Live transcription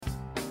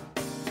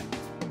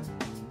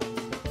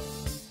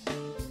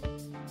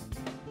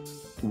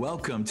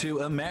Welcome to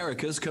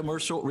America's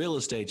Commercial Real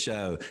Estate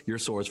Show, your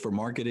source for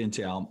market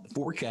intel,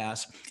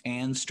 forecasts,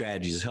 and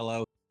strategies.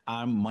 Hello,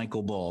 I'm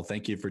Michael Bull.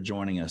 Thank you for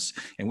joining us.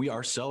 And we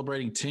are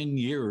celebrating 10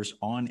 years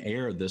on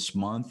air this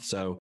month.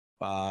 So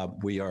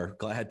we are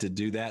glad to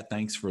do that.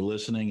 Thanks for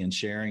listening and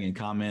sharing and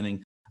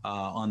commenting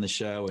on the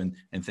show.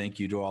 And thank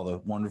you to all the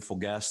wonderful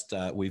guests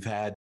we've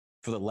had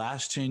for the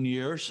last 10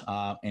 years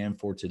and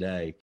for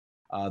today.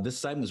 This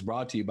segment is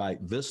brought to you by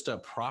Vista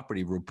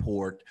Property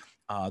Report.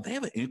 They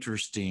have an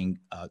interesting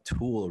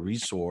tool, a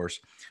resource.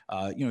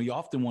 You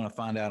often want to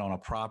find out on a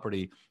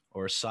property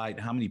or a site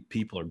how many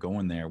people are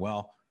going there.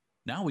 Well,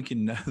 now we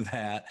can know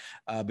that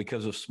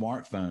because of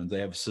smartphones. They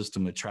have a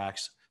system that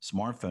tracks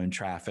smartphone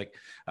traffic.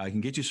 It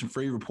can get you some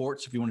free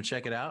reports if you want to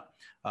check it out.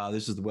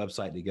 This is the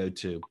website to go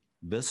to,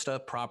 Vista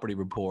Property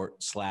Report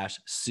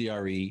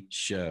 /CRE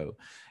show,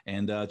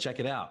 and check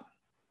it out.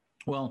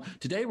 Well,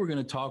 today we're going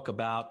to talk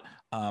about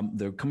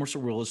the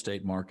commercial real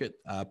estate market,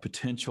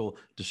 potential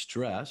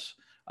distress,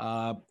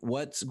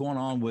 what's going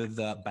on with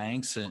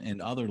banks and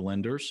other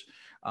lenders,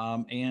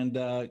 and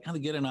kind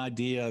of get an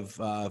idea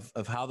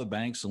of how the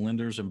banks and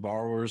lenders and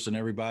borrowers and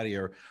everybody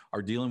are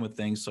dealing with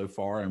things so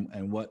far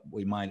and what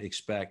we might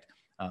expect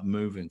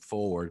moving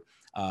forward.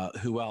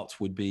 Who else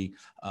would be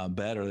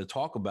better to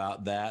talk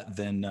about that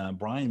than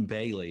Brian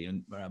Bailey?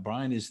 And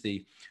Brian is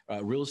the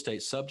real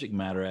estate subject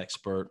matter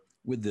expert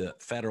with the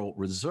Federal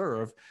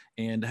Reserve.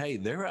 And hey,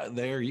 they're out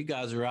there. You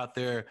guys are out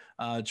there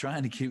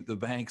trying to keep the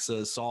banks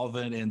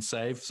solvent and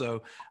safe.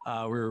 So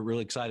we're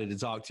really excited to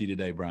talk to you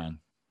today, Brian.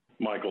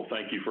 Michael,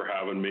 thank you for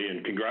having me,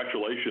 and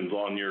congratulations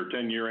on your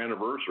 10-year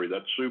anniversary.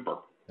 That's super.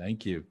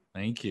 Thank you.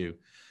 Thank you.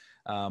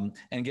 And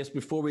I guess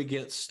before we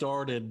get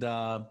started,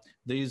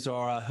 these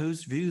are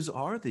whose views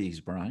are these,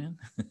 Brian?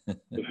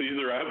 These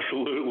are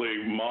absolutely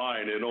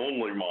mine and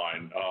only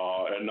mine,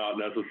 and not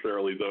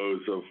necessarily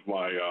those of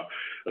my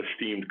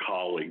esteemed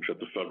colleagues at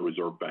the Federal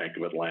Reserve Bank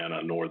of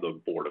Atlanta nor the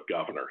Board of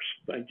Governors.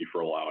 Thank you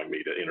for allowing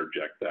me to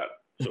interject that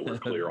so we're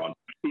clear on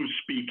who's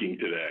speaking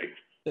today.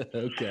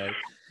 Okay.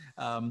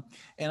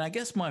 And I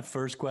guess my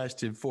first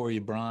question for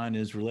you, Brian,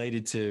 is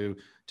related to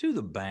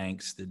the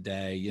banks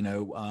today.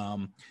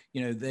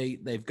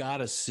 They've got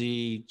to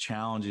see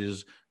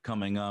challenges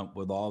coming up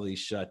with all these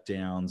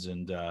shutdowns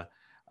and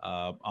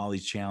all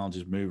these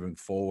challenges moving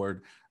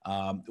forward.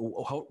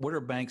 What are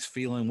banks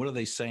feeling? What are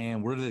they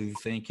saying? What are they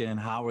thinking?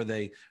 How are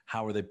they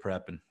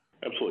prepping?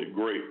 Absolutely.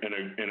 Great.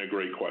 And a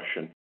great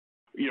question.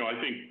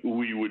 I think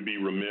we would be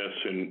remiss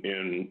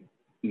in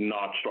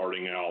not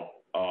starting out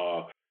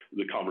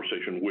the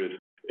conversation with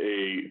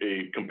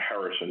a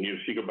comparison. You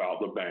think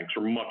about the banks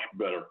are much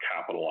better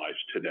capitalized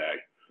today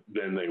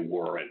than they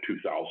were in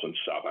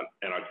 2007.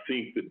 And I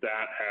think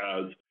that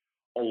has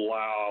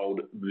allowed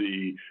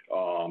the,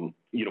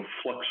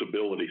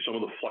 flexibility, some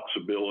of the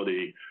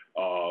flexibility,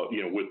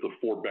 with the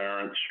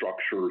forbearance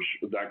structures,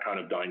 that kind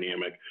of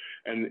dynamic.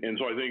 And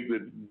so I think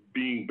that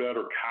being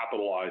better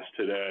capitalized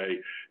today,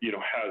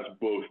 has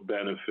both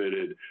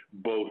benefited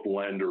both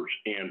lenders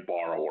and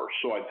borrowers.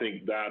 So I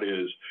think that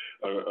is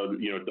a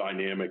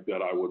dynamic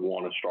that I would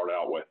want to start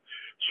out with.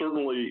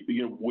 Certainly,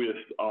 with,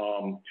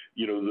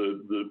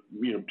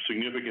 the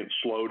significant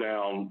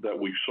slowdown that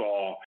we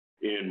saw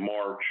in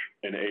March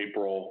and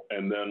April,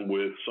 and then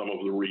with some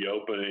of the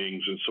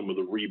reopenings and some of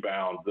the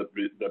rebound that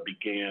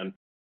began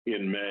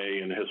in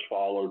May and has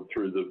followed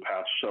through the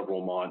past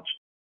several months,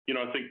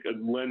 I think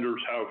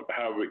lenders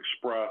have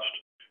expressed,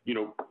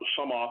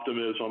 some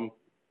optimism.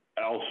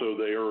 Also,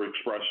 they are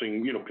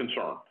expressing,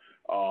 concern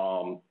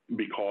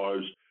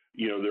because,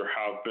 there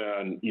have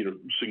been,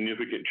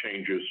 significant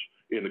changes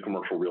in the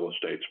commercial real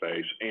estate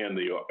space and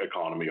the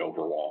economy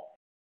overall.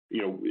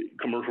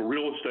 Commercial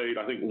real estate,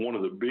 I think one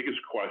of the biggest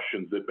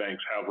questions that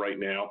banks have right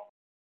now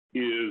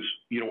is,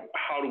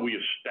 how do we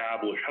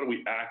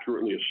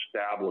accurately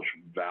establish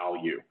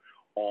value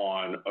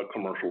on a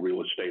commercial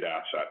real estate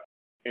asset?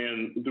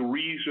 And the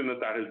reason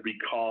that has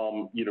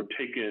become,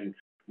 taken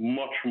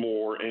much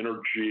more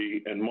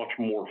energy and much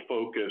more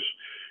focus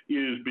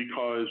is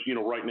because,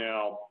 right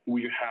now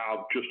we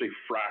have just a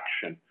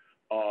fraction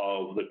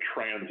of the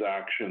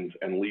transactions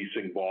and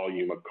leasing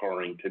volume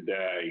occurring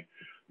today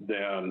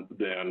than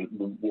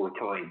were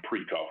occurring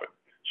pre-COVID.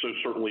 So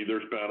certainly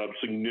there's been a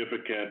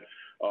significant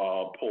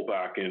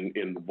pullback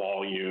in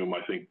volume.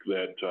 I think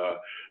that,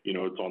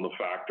 it's on the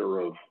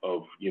factor of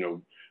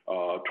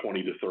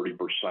 20 to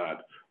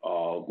 30%,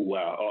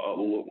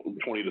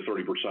 20 to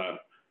 30%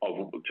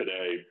 of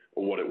today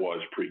what it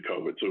was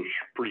pre-COVID. So it's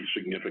pretty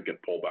significant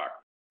pullback.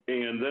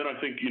 And then I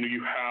think,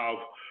 you have,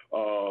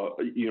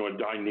 a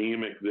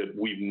dynamic that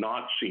we've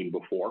not seen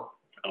before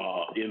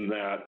in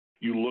that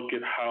you look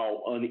at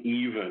how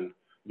uneven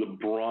the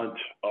brunt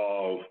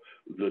of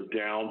the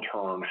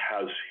downturn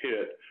has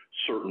hit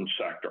certain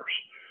sectors.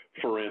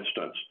 For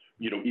instance,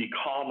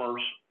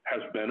 e-commerce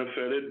has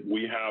benefited.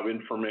 We have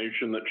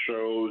information that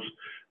shows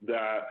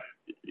that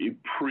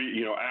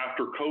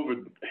after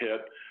COVID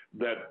hit,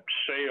 that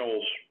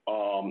sales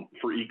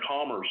for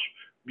e-commerce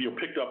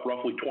picked up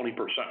roughly 20%.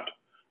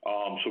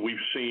 So we've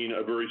seen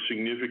a very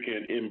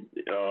significant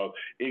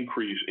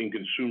increase in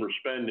consumer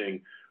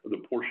spending, the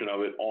portion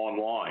of it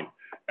online.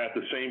 At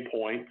the same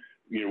point,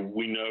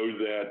 we know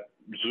that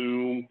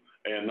Zoom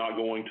and not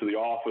going to the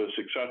office,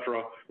 et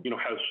cetera,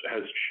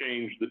 has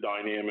changed the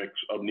dynamics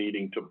of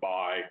needing to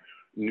buy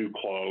new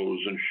clothes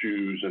and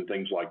shoes and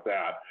things like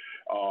that.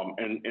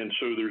 And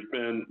so there's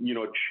been,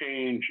 a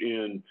change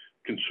in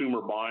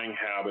consumer buying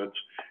habits,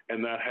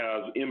 and that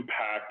has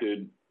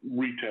impacted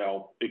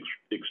retail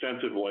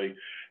extensively.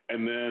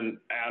 And then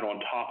add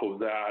on top of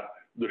that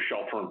the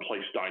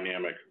shelter-in-place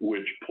dynamic,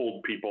 which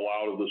pulled people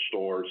out of the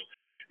stores.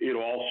 It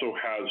also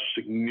has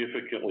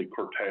significantly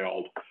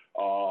curtailed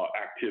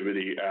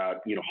activity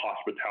at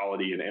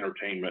hospitality and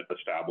entertainment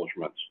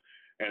establishments.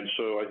 And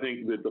so I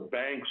think that the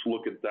banks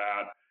look at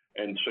that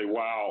and say,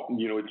 wow,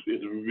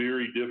 it's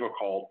very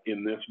difficult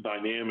in this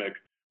dynamic.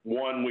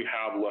 One, we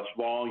have less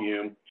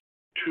volume.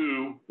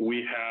 Two,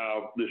 we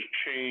have this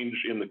change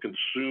in the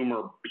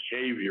consumer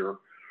behavior.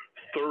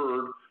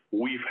 Third,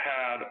 we've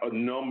had a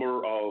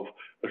number of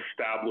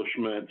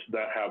establishments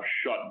that have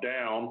shut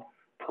down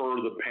per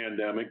the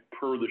pandemic,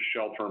 per the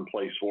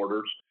shelter-in-place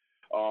orders.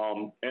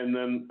 And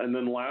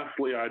then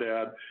lastly, I'd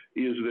add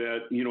is that,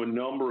 a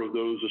number of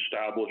those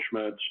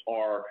establishments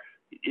are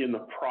in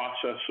the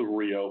process of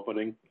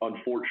reopening.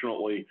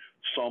 Unfortunately,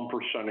 some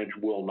percentage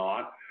will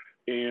not.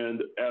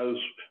 And as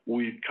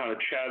we kind of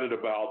chatted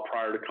about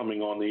prior to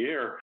coming on the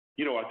air,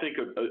 I think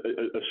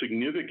a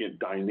significant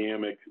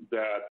dynamic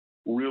that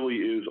really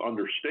is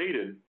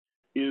understated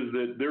is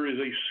that there is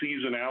a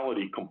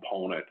seasonality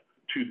component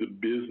to the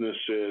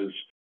businesses,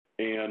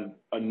 and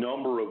a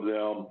number of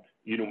them,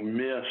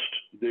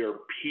 missed their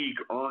peak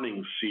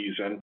earnings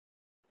season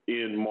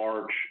in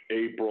March,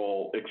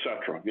 April, et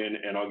cetera.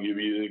 And I'll give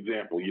you an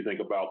example. You think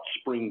about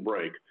spring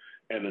break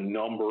and a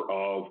number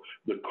of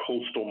the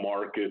coastal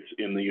markets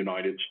in the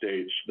United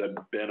States that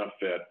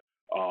benefit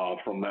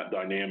from that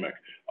dynamic.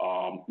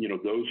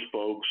 Those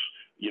folks,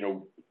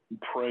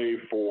 pray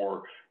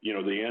for,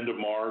 the end of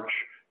March,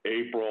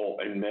 April,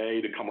 and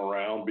May to come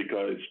around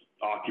because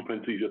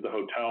occupancies at the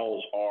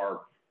hotels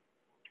are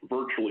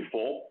virtually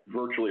full,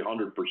 virtually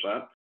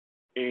 100%.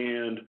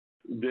 And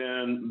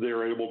then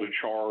they're able to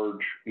charge,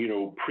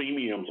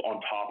 premiums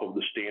on top of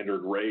the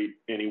standard rate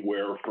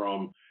anywhere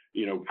from,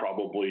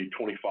 probably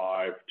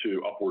 25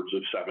 to upwards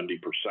of 70%.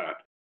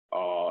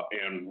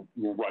 And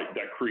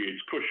that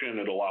creates cushion.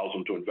 It allows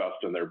them to invest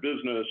in their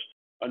business,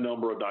 a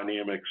number of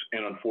dynamics,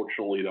 and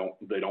unfortunately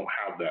they don't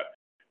have that.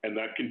 And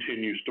that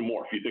continues to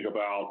morph. You think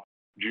about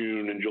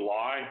June and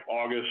July,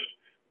 August,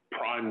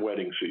 prime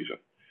wedding season.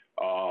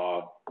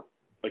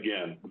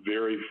 Again,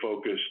 very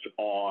focused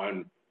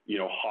on,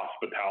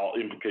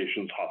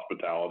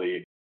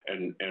 hospitality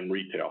and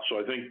retail. So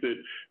I think that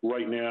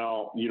right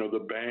now,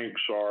 the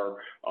banks are,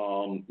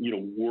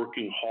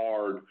 working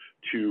hard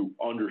to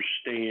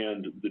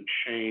understand the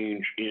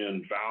change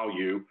in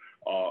value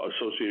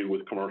associated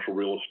with commercial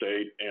real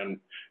estate. And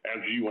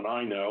as you and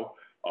I know,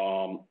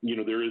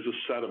 there is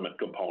a sediment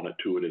component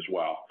to it as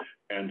well.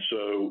 And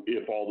so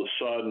if all of a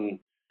sudden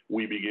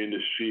we begin to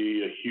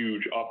see a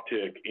huge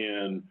uptick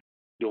in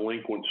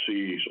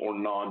delinquencies or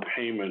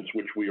non-payments,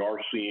 which we are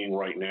seeing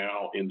right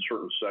now in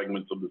certain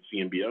segments of the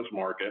CMBS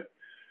market,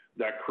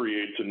 that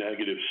creates a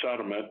negative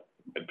sentiment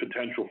and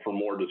potential for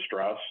more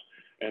distress.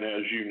 And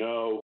as you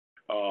know,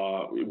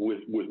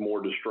 with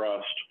more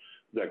distress,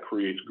 that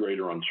creates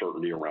greater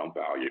uncertainty around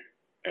value.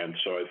 And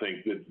so I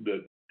think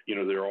that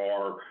there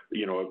are,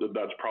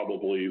 that's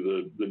probably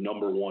the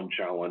number one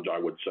challenge I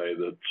would say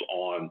that's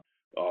on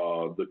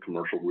the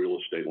commercial real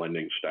estate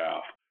lending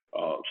staff's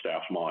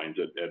minds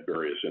at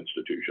various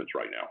institutions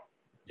right now.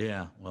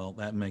 Yeah, well,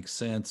 that makes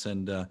sense.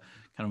 And kind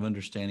of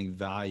understanding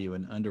value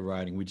and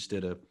underwriting. We just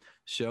did a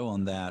show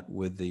on that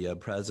with the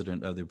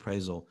president of the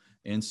Appraisal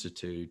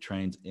Institute, who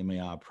trains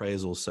MAI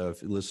appraisal. So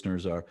if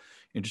listeners are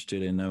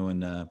interested in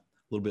knowing a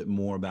little bit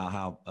more about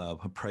how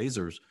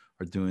appraisers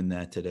are doing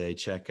that today,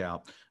 check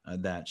out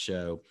that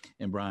show.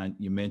 And Brian,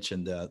 you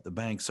mentioned the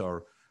banks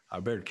are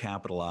better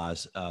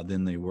capitalized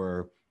than they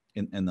were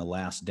in the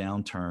last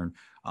downturn.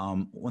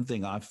 One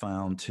thing I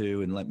found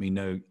too, and let me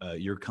know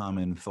your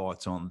comment and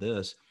thoughts on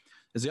this,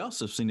 is they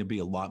also seem to be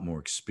a lot more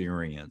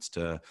experienced.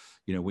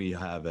 We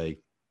have a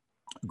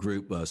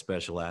group,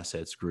 special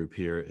assets group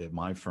here at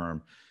my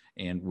firm,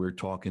 and we're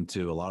talking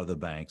to a lot of the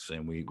banks,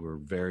 and we were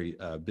very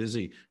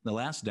busy in the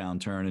last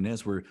downturn. And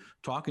as we're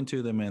talking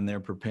to them and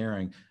they're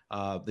preparing,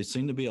 they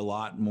seem to be a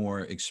lot more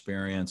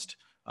experienced,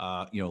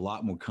 a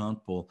lot more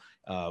comfortable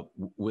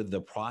with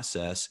the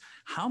process.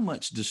 How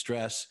much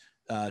distress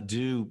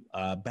do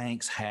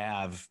banks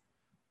have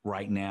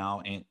right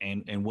now,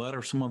 and what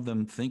are some of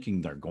them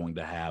thinking they're going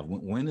to have?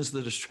 When is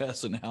the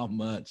distress and how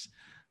much?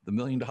 The $1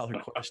 million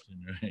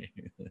question, right?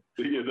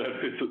 Yeah,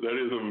 that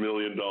is $1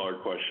 million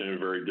question and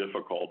very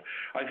difficult.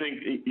 I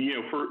think,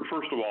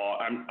 first of all,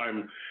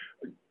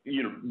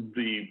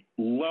 the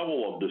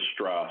level of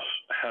distress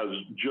has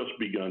just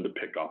begun to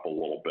pick up a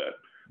little bit.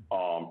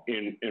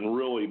 And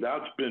really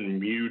that's been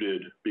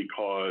muted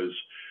because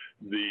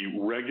the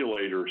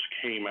regulators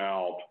came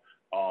out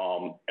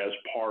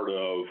part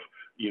of,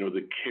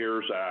 the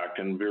CARES Act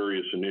and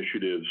various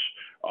initiatives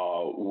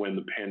when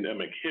the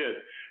pandemic hit,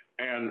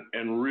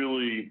 and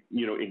really,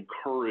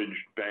 encouraged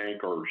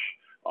bankers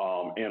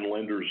and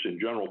lenders in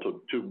general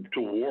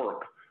to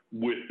work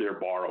with their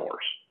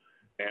borrowers.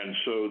 And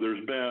so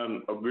there's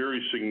been a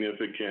very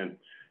significant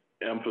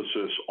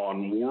emphasis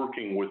on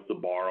working with the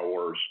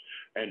borrowers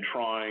and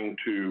trying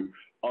to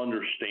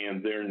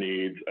understand their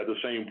needs. At the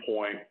same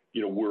point,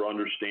 we're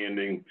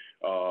understanding,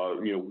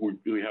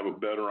 we have a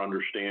better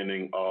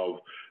understanding of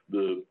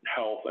the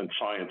health and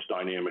science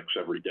dynamics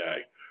every day.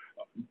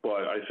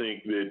 But I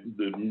think that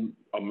the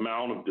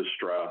amount of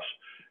distress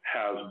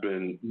has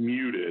been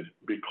muted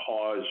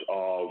because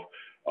of,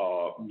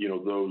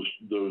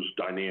 those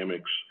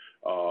dynamics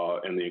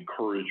and the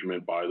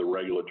encouragement by the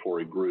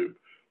regulatory group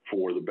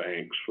for the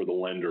banks, for the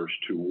lenders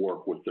to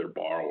work with their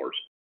borrowers.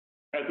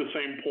 At the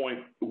same point,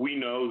 we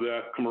know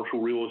that commercial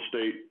real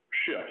estate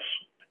shifts.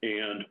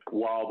 And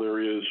while there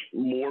is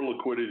more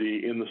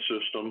liquidity in the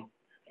system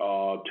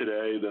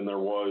today than there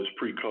was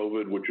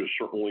pre-COVID, which is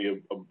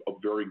certainly a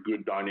very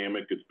good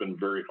dynamic, it's been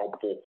very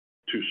helpful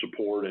to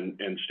support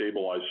and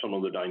stabilize some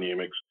of the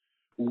dynamics.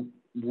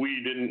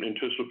 We didn't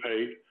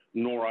anticipate,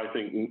 nor I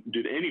think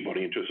did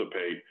anybody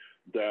anticipate,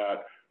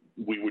 that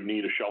we would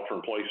need a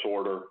shelter-in-place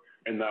order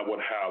and that would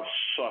have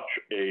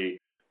such a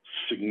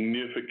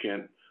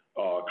significant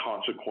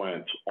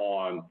consequence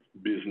on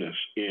business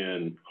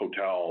in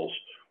hotels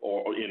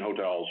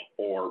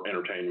or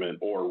entertainment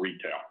or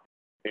retail.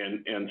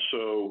 And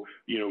so,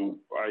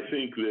 I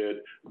think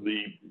that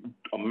the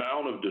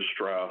amount of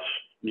distress,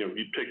 you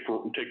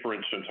take for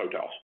instance,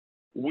 hotels.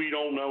 We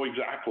don't know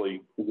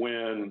exactly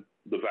when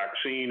the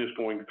vaccine is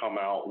going to come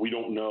out. We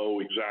don't know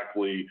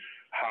exactly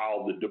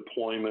how the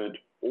deployment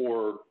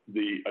or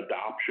the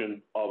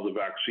adoption of the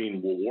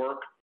vaccine will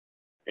work.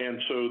 And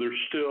so there's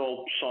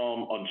still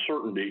some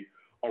uncertainty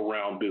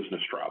around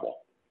business travel.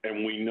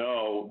 And we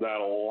know that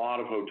a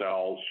lot of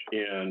hotels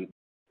in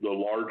the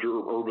larger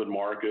urban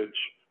markets,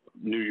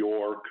 New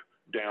York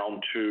down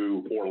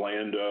to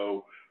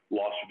Orlando,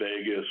 Las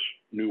Vegas,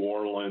 New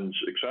Orleans,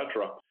 et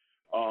cetera,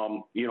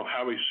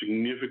 have a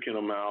significant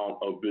amount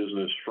of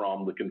business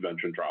from the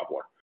convention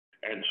traveler.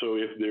 And so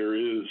if there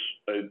is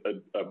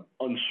a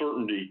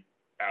uncertainty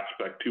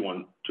aspect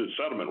to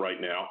settlement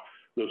right now,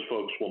 those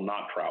folks will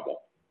not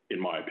travel, in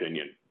my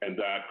opinion. And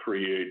that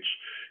creates,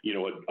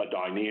 a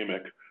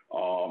dynamic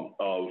of,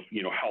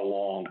 how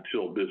long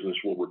till business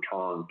will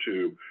return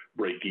to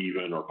break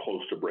even or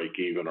close to break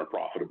even or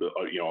profitable,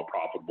 a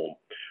profitable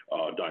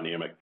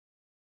dynamic.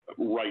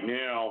 Right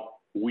now,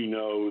 we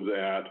know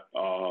that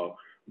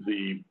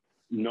the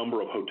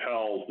number of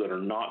hotels that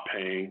are not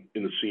paying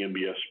in the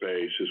CMBS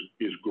space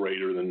is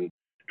greater than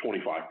 25%.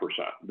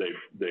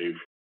 They've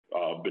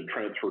been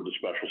transferred to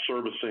special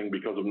servicing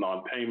because of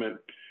non-payment,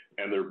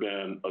 and there have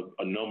been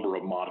a number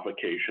of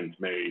modifications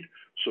made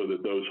so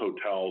that those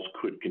hotels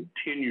could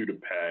continue to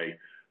pay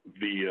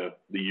via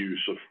the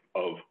use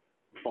of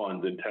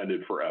funds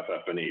intended for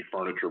FF&E,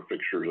 furniture,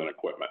 fixtures, and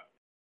equipment.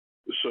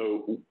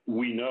 So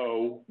we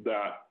know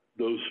that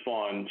those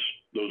funds,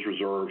 those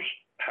reserves,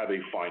 have a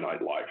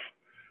finite life.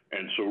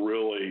 And so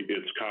really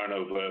it's kind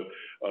of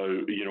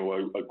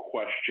a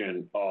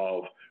question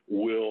of,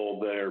 will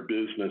their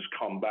business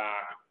come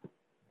back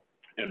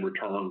and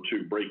return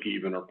to break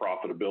even or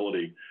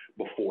profitability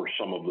before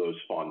some of those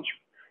funds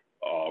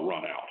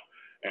run out.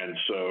 And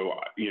so,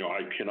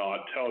 I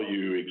cannot tell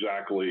you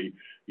exactly,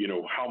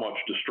 how much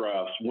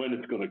distress, when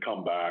it's going to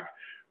come back.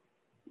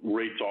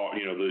 Rates are,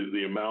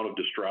 the amount of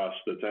distress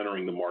that's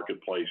entering the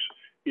marketplace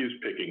is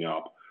picking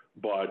up.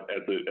 But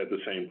at the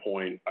same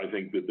point, I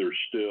think that there's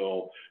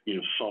still,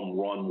 some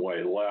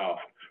runway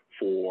left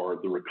for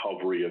the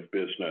recovery of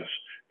business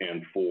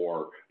and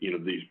for,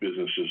 these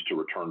businesses to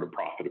return to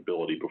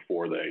profitability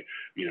before they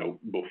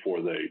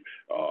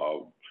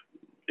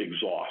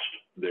exhaust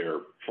their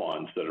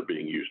funds that are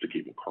being used to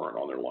keep them current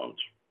on their loans.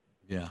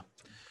 Yeah.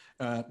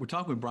 We're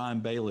talking with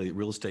Brian Bailey,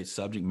 real estate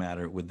subject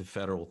matter with the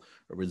Federal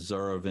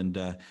Reserve. And,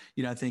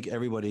 I think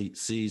everybody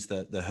sees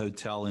that the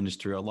hotel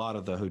industry, a lot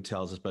of the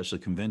hotels, especially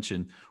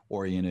convention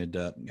oriented,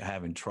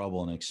 having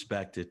trouble and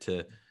expect it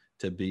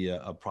to be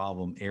a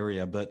problem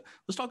area. But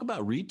let's talk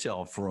about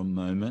retail for a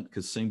moment,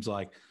 because it seems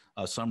like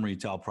some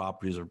retail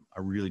properties are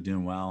really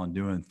doing well and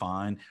doing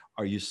fine.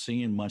 Are you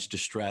seeing much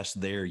distress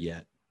there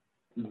yet?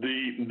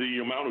 The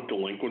amount of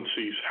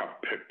delinquencies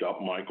have picked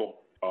up, Michael.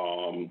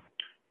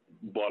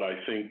 But I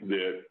think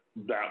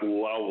that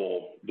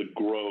level, the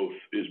growth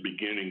is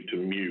beginning to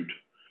mute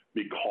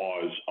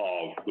because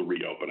of the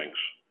reopenings.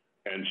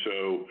 And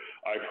so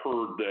I've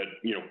heard that,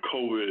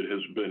 COVID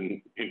has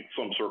been in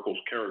some circles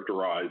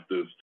characterized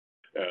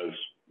as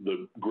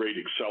the great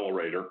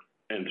accelerator.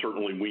 And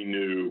certainly we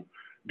knew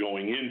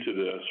going into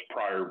this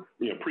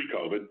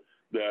pre-COVID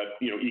that,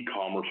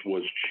 e-commerce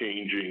was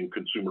changing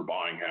consumer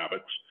buying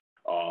habits.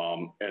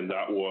 And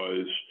that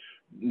was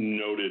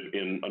noted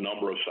in a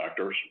number of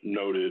sectors,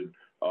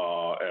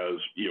 as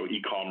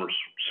e-commerce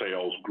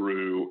sales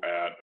grew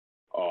at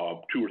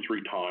 2 or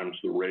 3 times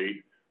the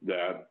rate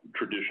that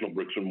traditional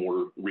bricks and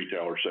mortar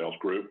retailer sales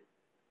grew.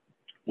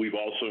 We've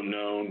also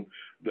known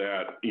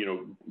that,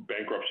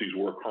 bankruptcies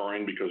were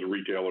occurring because of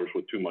retailers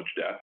with too much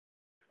debt.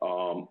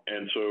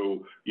 And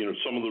so,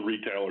 some of the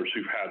retailers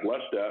who've had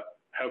less debt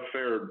have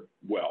fared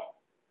well,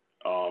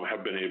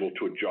 have been able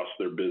to adjust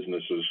their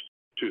businesses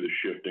to the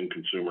shift in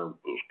consumer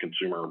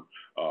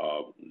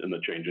and the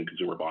change in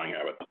consumer buying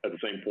habits. At the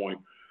same point,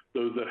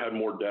 those that had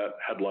more debt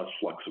had less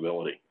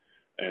flexibility.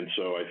 And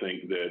so I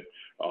think that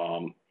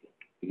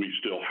we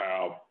still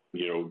have,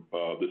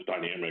 this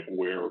dynamic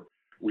where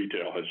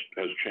retail has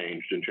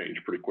changed and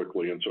changed pretty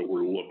quickly. And so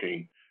we're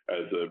looking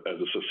as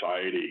a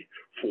society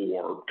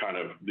for kind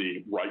of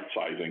the right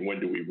sizing. When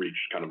do we reach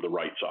kind of the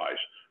right size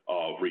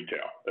of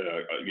retail?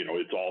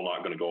 It's all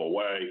not going to go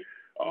away.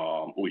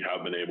 We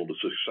have been able to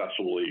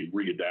successfully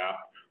readapt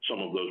some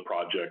of those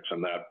projects,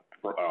 and that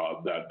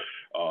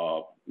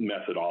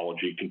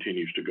methodology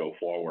continues to go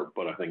forward.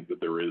 But I think that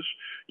there is,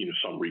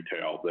 some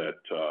retail that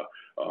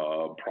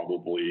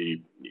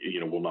probably,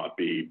 will not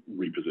be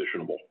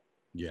repositionable.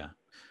 Yeah.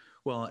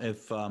 Well,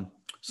 if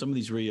some of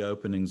these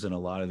reopenings in a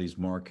lot of these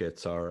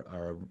markets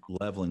are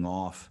leveling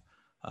off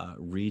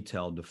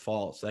retail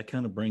defaults, that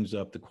kind of brings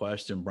up the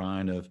question,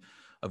 Brian, of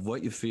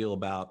what you feel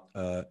about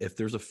if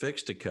there's a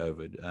fix to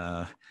COVID.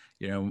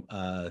 No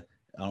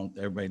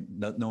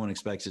one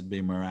expects it to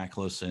be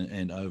miraculous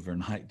and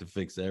overnight to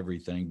fix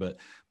everything, but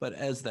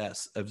as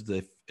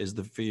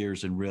the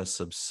fears and risks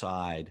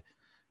subside,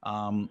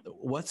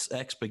 what's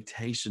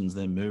expectations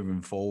then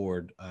moving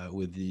forward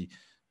with the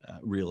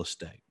real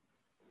estate?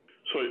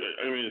 So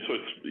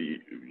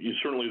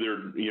it's certainly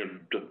there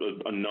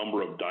a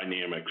number of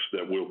dynamics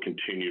that we'll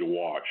continue to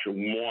watch.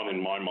 One in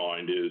my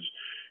mind is,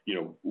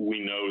 we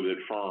know that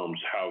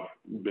firms have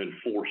been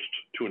forced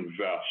to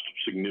invest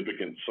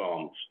significant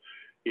sums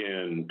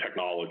in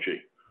technology.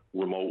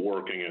 Remote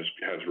working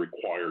has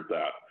required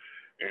that.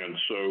 And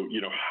so,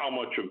 how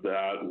much of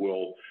that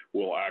will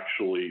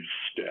actually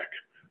stick?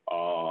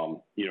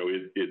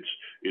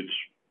 It's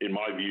in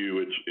my view,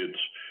 it's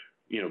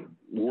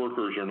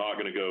workers are not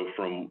going to go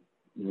from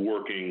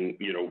working,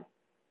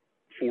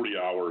 40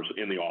 hours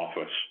in the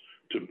office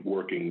to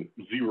working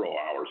 0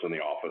 hours in the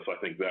office. I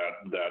think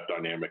that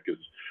dynamic is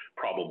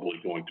probably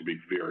going to be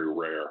very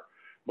rare.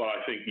 But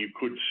I think you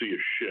could see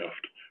a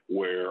shift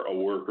where a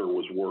worker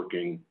was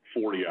working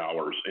 40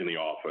 hours in the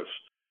office,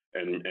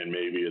 and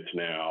maybe it's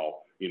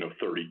now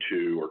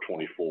 32 or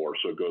 24.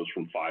 So it goes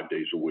from 5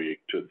 days a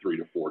week to 3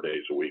 to 4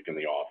 days a week in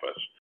the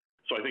office.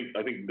 So I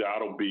think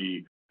that'll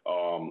be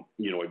a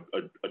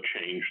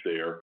change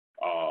there.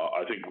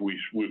 I think we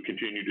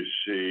continue to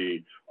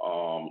see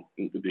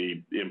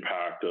the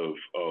impact of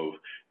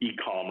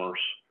e-commerce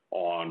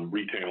on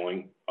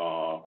retailing.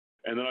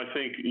 And then I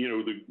think,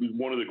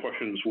 one of the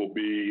questions will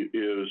be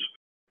is,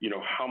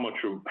 how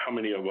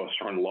many of us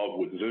are in love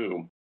with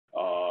Zoom,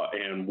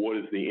 and what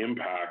is the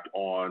impact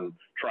on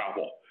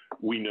travel?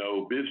 We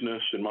know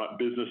business in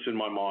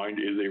my mind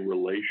is a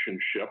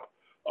relationship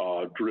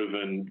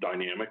driven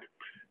dynamic.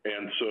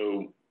 And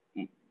so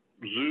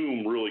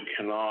Zoom really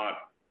cannot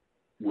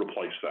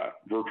replace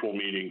that. Virtual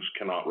meetings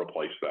cannot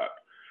replace that.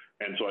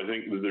 And so I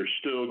think that there's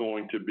still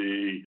going to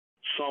be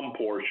some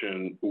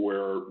portion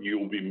where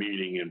you'll be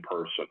meeting in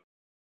person.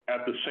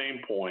 At the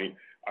same point,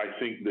 I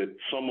think that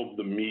some of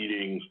the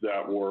meetings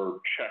that were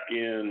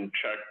checkups,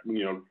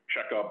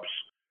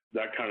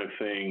 that kind of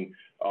thing,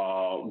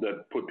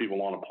 that put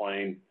people on a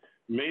plane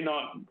may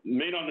not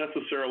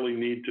necessarily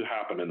need to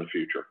happen in the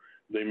future.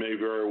 They may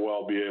very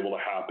well be able to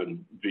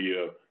happen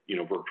via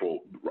a virtual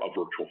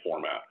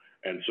format.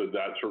 And so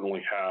that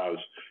certainly has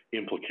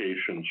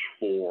implications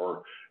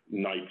for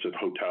nights at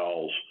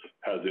hotels,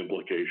 has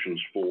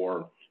implications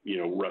for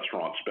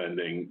restaurant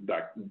spending,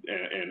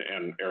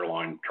 and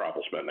airline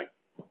travel spending.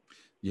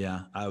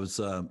 Yeah,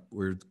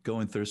 we're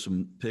going through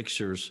some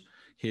pictures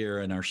here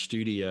in our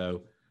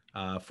studio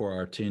for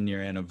our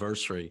 10-year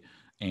anniversary.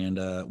 And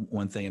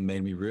one thing it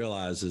made me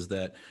realize is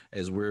that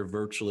as we're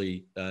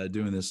virtually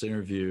doing this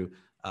interview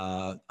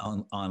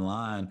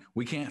online,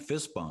 we can't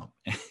fist bump.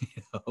 I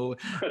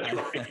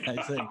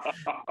think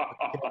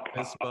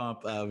fist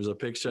bump was a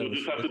picture. We'll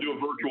just have to do a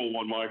virtual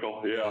one,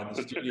 Michael. Yeah. In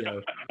the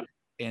studio.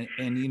 And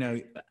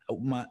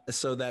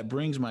so that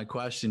brings my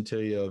question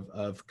to you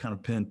of kind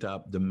of pent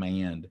up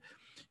demand.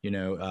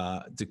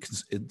 Are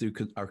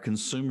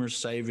consumers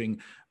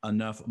saving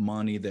enough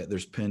money that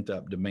there's pent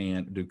up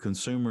demand? Do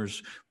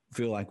consumers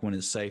feel like when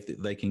it's safe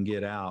that they can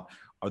get out?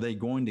 Are they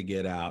going to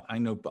get out? I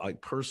know, like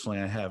personally,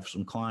 I have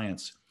some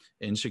clients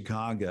in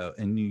Chicago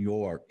and New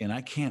York, and I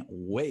can't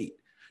wait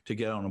to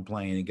get on a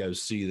plane and go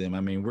see them. I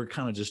mean, we're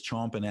kind of just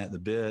chomping at the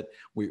bit.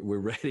 We're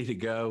ready to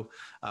go.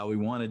 We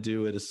want to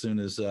do it as soon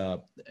as,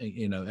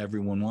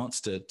 everyone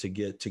wants to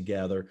get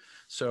together.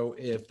 So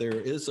if there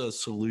is a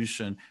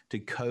solution to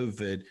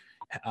COVID,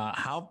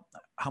 how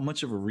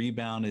much of a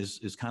rebound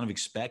is kind of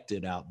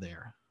expected out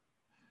there?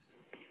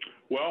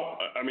 Well,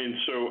 I mean,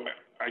 so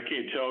I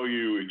can't tell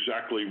you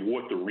exactly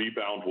what the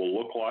rebound will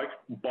look like,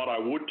 but I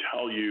would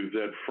tell you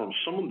that from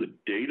some of the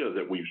data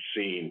that we've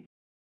seen,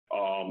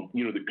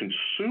 the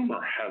consumer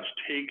has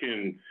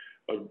taken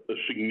a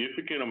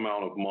significant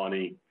amount of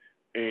money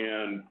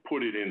and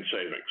put it in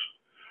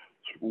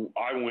savings.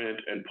 I went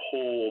and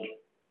pulled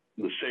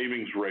the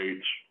savings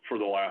rates for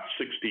the last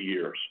 60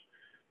 years.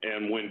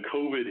 And when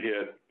COVID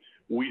hit,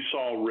 we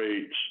saw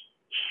rates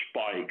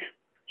spike,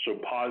 so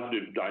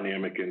positive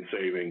dynamic in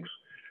savings.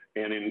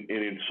 And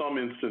in some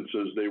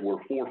instances, they were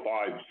 4, 5,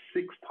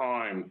 6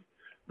 times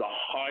the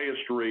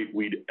highest rate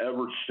we'd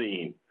ever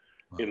seen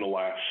in the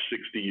last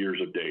 60 years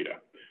of data.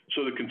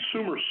 So the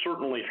consumer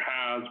certainly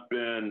has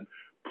been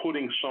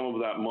putting some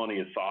of that money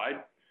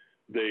aside.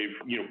 They've,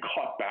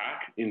 cut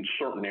back in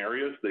certain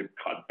areas. They've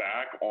cut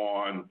back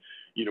on,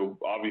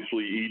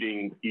 obviously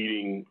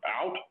eating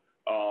out.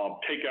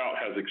 Takeout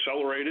has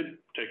accelerated.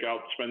 Takeout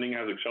spending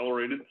has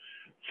accelerated.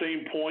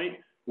 Same point,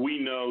 we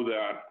know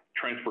that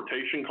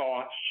transportation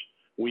costs,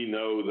 we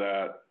know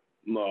that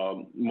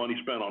money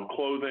spent on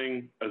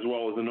clothing, as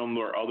well as a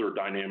number of other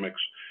dynamics,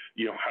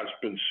 has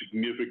been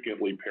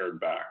significantly pared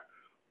back.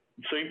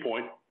 Same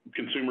point,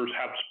 consumers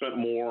have spent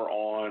more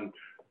on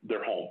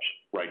their homes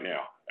right now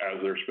as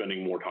they're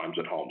spending more times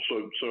at home.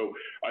 So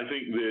I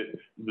think that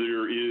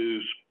there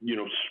is,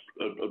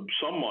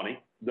 some money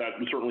that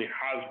certainly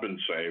has been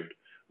saved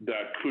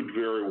that could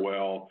very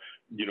well,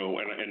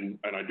 and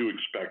I do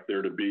expect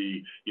there to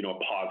be, a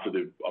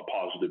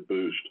positive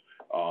boost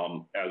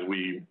as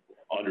we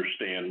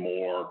understand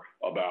more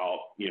about,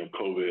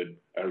 COVID,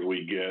 as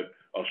we get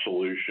a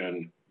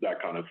solution,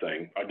 that kind of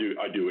thing. I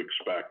do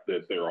expect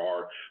that there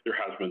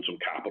has been some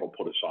capital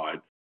put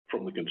aside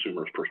from the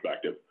consumer's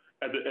perspective.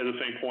 At the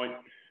same point,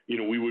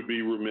 we would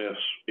be remiss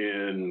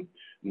in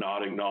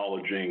not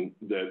acknowledging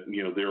that,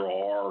 there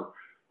are,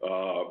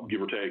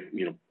 give or take,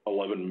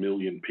 11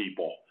 million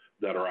people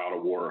that are out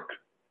of work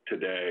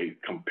today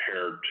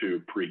compared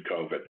to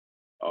pre-COVID.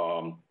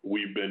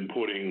 We've been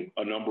putting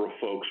a number of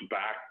folks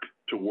back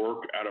to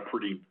work at a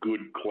pretty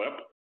good clip.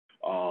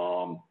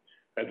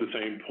 At the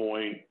same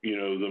point,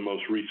 the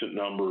most recent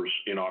numbers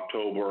in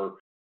October,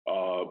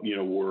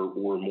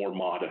 were more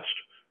modest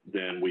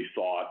than we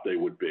thought they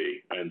would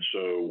be. And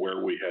so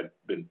where we had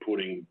been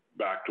putting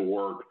back to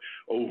work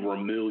over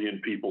 1 million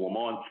people a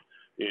month,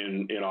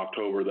 in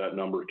October, that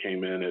number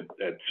came in at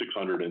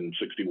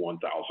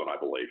 661,000, I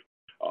believe.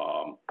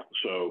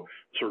 So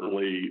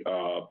certainly,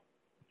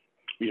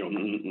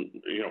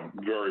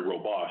 very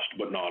robust,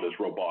 but not as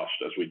robust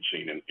as we'd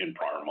seen in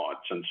prior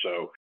months. And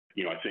so,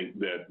 I think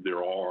that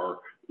there are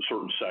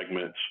certain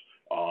segments,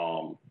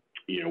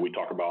 we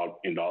talk about,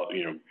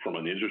 from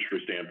an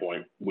industry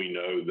standpoint, we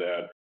know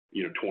that,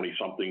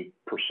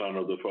 20-something%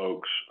 of the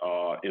folks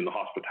in the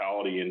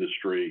hospitality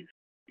industry,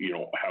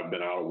 have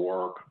been out of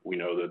work. We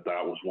know that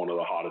was one of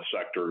the hottest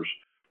sectors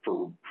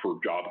for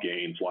job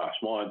gains last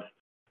month.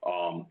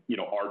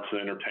 Arts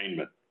and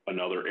entertainment,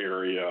 another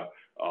area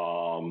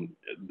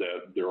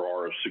that there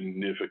are a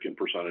significant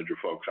percentage of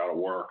folks out of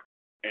work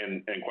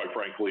and quite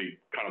frankly,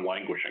 kind of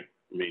languishing.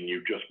 I mean,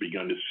 you've just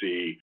begun to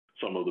see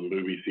some of the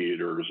movie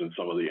theaters and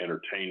some of the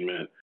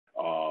entertainment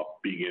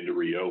begin to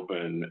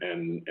reopen,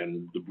 and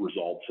the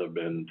results have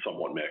been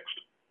somewhat mixed.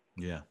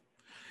 Yeah.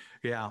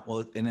 Yeah.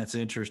 Well, and that's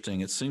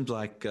interesting. It seems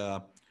like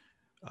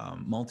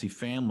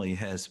multifamily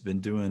has been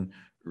doing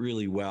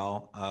really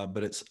well,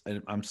 but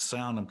I'm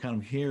kind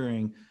of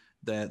hearing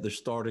that there's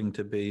starting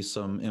to be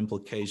some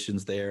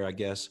implications there, I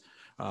guess,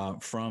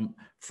 from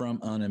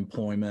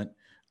unemployment.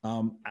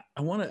 I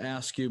want to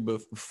ask you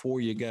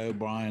before you go,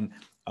 Brian,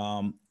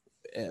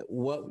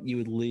 what you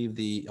would leave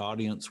the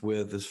audience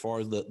with as far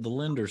as the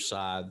lender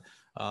side,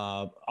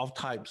 all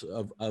types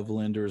of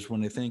lenders,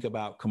 when they think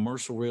about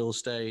commercial real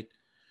estate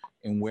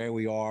and where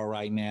we are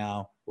right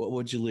now. What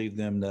would you leave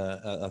them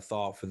a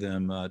thought for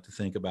them to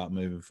think about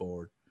moving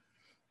forward?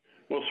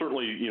 Well,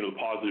 certainly, the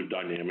positive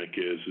dynamic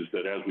is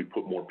that as we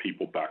put more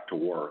people back to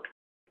work,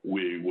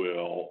 we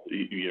will,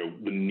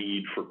 the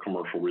need for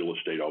commercial real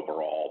estate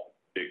overall,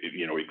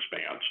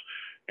 expands.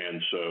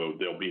 And so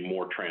there'll be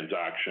more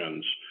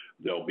transactions.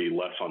 There'll be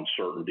less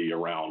uncertainty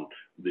around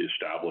the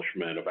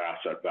establishment of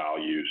asset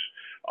values.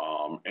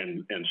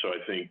 And so I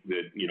think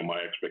that, my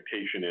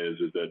expectation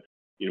is that,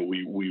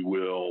 we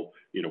will,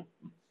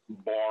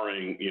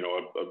 barring,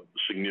 a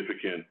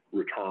significant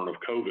return of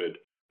COVID,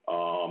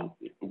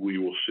 we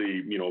will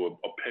see,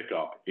 a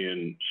pickup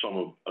in some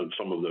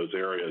of those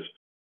areas.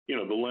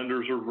 The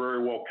lenders are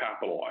very well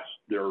capitalized.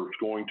 There's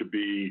going to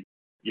be,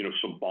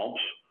 some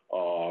bumps.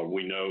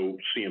 We know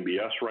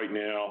CMBS right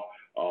now,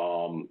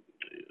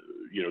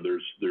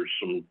 there's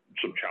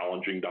some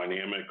challenging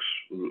dynamics,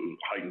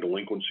 heightened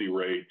delinquency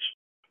rates,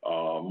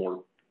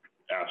 more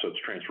assets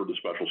transferred to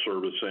special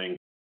servicing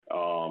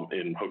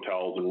in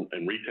hotels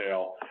and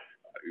retail.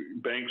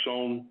 Banks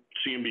own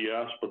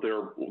CMBS, but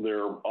they're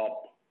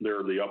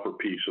the upper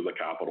piece of the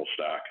capital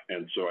stack.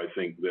 And so I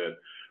think that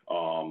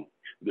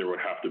there would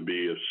have to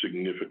be a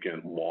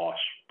significant loss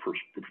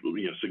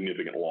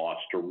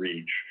to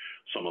reach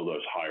some of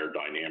those higher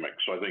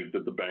dynamics. So I think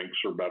that the banks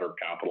are better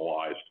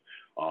capitalized.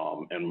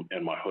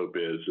 And my hope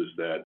is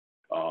that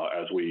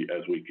as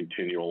we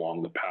continue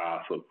along the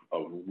path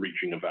of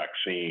reaching a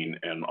vaccine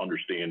and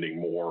understanding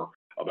more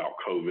about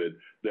COVID,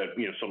 that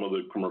some of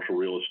the commercial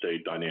real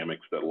estate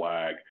dynamics that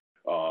lag,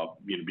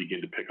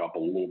 begin to pick up a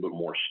little bit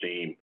more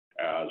steam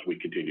as we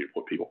continue to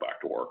put people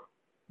back to work.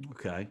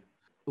 Okay.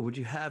 Would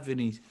you have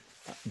any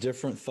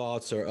different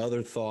thoughts or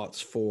other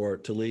thoughts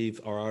to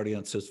leave our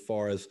audience as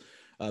far as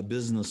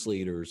business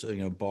leaders,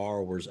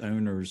 borrowers,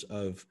 owners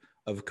of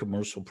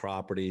commercial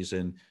properties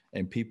and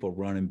people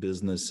running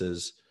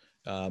businesses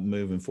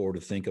moving forward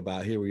to think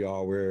about? Here we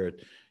are, we're at,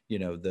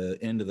 the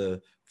end of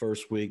the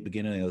first week,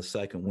 beginning of the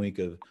second week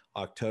of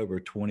October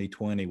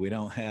 2020. We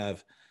don't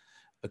have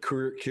a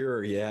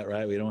cure yet,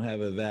 right? We don't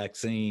have a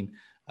vaccine.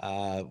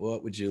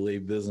 What would you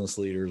leave business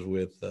leaders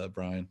with,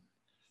 Brian?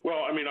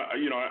 Well, I mean,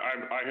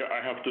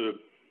 I have to,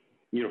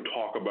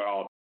 talk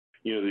about,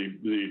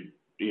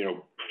 the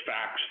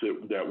facts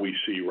that we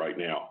see right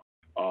now.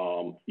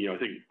 I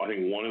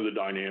think one of the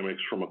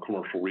dynamics from a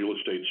commercial real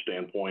estate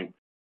standpoint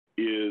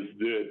is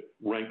that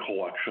rent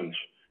collections,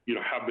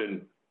 have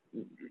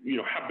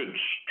been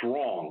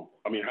strong.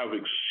 I mean, have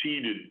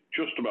exceeded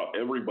just about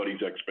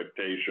everybody's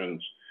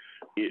expectations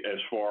as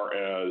far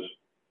as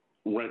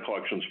rent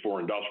collections for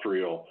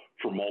industrial,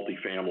 for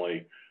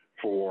multifamily,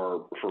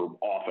 for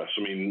office.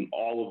 I mean,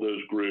 all of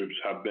those groups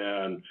have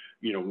been,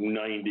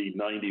 90,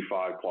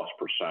 95+%.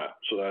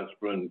 So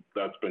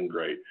that's been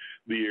great.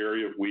 The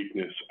area of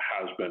weakness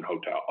has been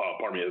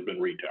has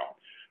been retail.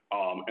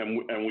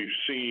 And we've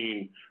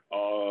seen,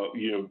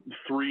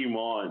 3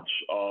 months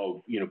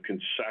of,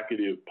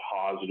 consecutive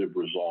positive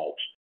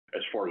results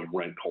as far as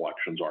rent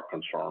collections are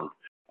concerned.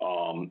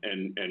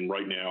 And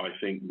right now, I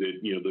think that,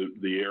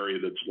 the area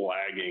that's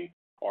lagging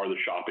are the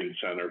shopping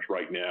centers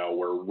right now,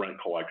 where rent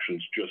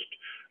collections just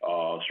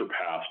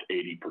surpassed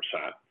 80%.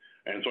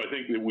 And so I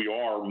think that we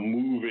are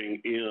moving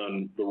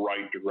in the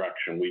right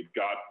direction. We've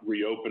got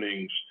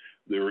reopenings.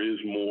 There is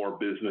more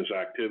business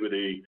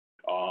activity.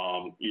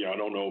 I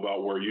don't know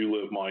about where you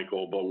live,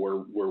 Michael, but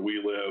where we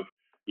live,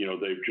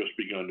 they've just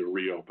begun to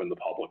reopen the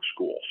public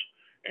schools.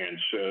 And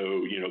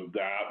so,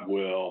 that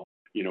will,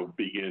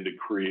 begin to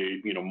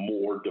create,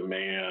 more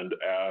demand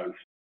as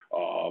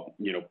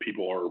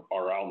people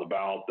are out and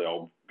about.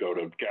 They'll go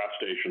to gas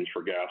stations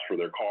for gas for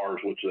their cars,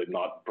 which they've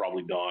not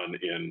probably done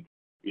in,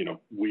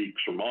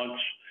 weeks or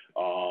months.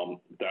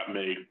 That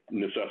may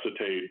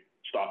necessitate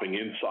stopping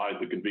inside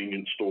the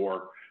convenience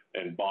store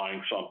and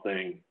buying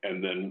something.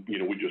 And then,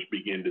 we just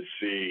begin to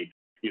see,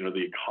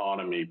 the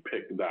economy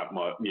pick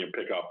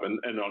up.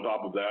 And on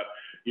top of that,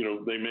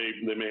 they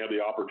may have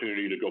the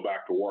opportunity to go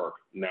back to work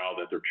now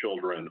that their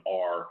children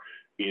are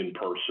in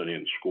person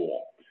in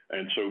school.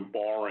 And so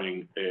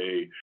barring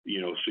a,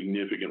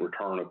 significant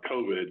return of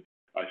COVID,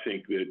 I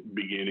think that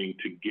beginning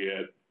to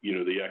get,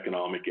 the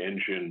economic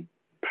engine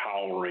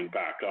powering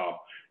back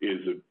up is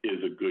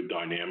a good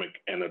dynamic.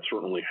 And it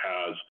certainly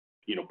has,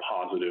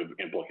 positive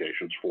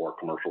implications for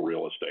commercial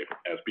real estate.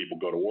 As people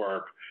go to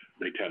work,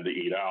 they tend to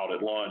eat out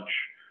at lunch.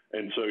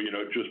 And so,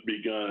 it just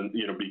becomes,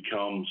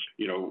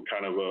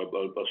 kind of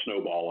a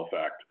snowball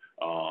effect.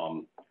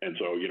 And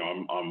so,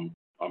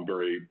 I'm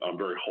very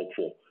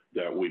hopeful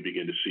that we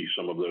begin to see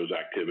some of those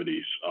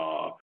activities,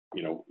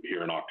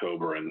 here in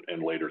October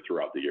and later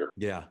throughout the year.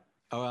 Yeah.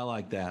 Oh, I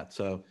like that.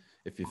 So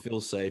if you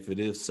feel safe, it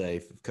is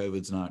safe. If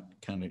COVID's not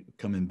kind of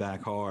coming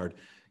back hard,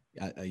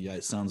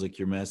 it sounds like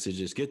your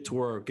message is get to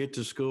work, get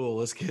to school.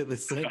 Let's get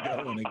this thing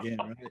going again,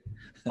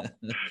 right?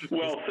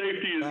 Well,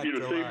 safety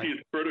is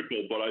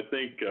critical, but I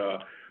think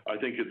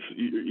it's,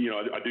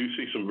 I do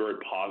see some very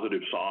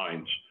positive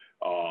signs,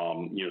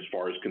 as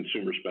far as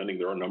consumer spending.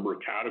 There are a number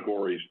of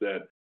categories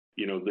that,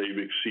 they've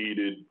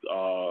exceeded,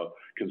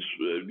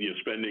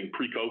 spending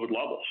pre-COVID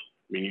levels.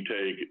 I mean, you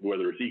take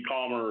whether it's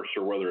e-commerce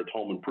or whether it's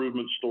home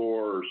improvement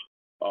stores,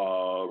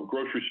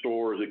 grocery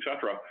stores, et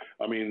cetera.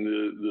 I mean,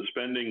 the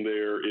spending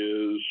there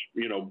is,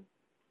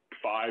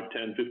 5,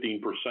 10,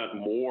 15%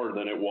 more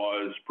than it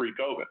was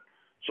pre-COVID.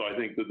 So I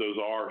think that those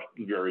are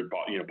very,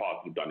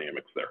 positive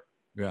dynamics there.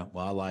 Yeah,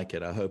 well, I like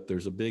it. I hope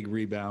there's a big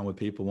rebound with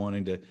people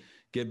wanting to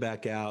get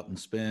back out and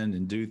spend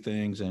and do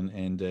things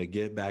and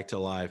get back to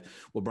life.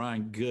 Well,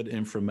 Brian, good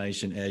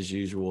information as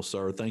usual,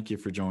 sir. Thank you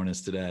for joining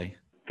us today.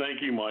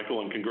 Thank you,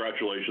 Michael, and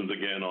congratulations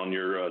again on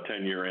your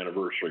 10-year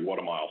anniversary. What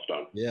a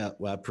milestone. Yeah,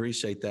 well, I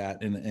appreciate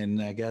that.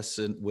 And I guess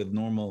with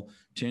normal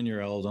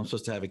 10-year-olds, I'm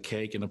supposed to have a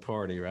cake and a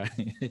party, right?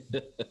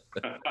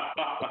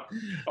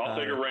 I'll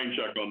take a rain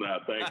check on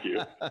that. Thank you.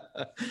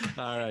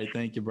 All right.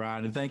 Thank you,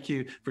 Brian. And thank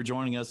you for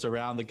joining us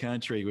around the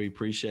country. We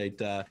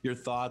appreciate your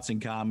thoughts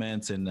and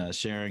comments and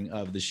sharing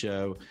of the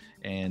show.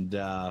 And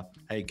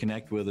hey,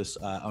 connect with us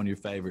on your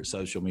favorite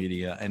social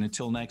media. And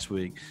until next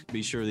week,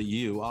 be sure that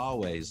you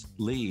always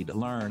lead,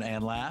 learn,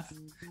 and laugh.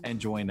 And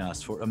join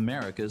us for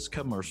America's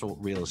Commercial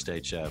Real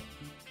Estate Show.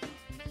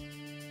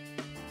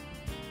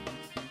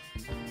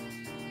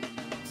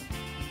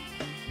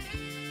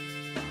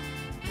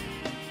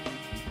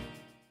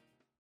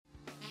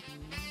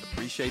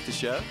 Appreciate the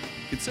show?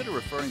 Consider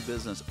referring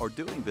business or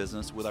doing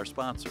business with our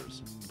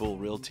sponsors. Bull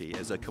Realty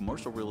is a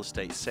commercial real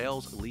estate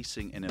sales,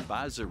 leasing, and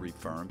advisory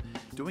firm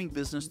doing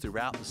business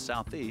throughout the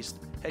Southeast,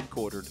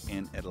 headquartered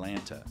in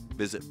Atlanta.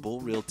 Visit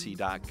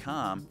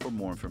bullrealty.com for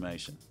more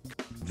information.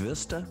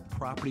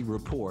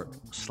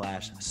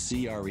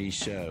 VistaPropertyReport/CRE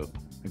Show.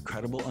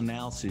 Incredible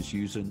analysis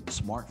using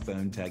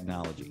smartphone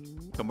technology.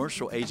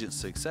 Commercial Agent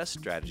Success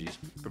Strategies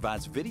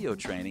provides video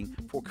training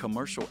for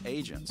commercial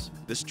agents.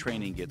 This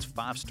training gets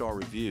 5-star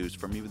reviews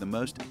from even the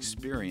most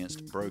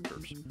experienced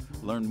brokers.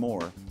 Learn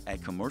more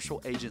at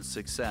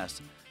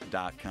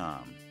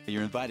commercialagentsuccess.com.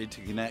 You're invited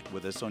to connect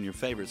with us on your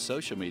favorite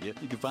social media.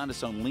 You can find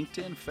us on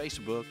LinkedIn,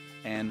 Facebook,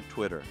 and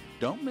Twitter.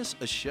 Don't miss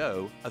a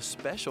show of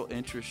special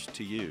interest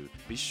to you.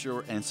 Be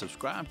sure and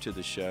subscribe to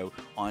the show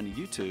on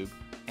YouTube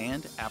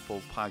and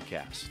Apple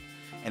Podcasts.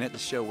 And at the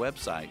show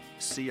website,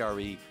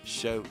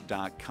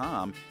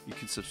 creshow.com, you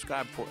can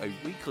subscribe for a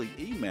weekly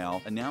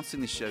email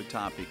announcing the show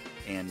topic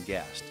and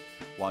guest.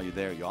 While you're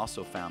there, you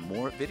also found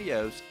more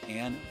videos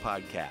and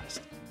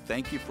podcasts.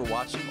 Thank you for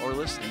watching or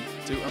listening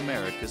to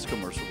America's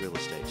Commercial Real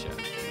Estate Show.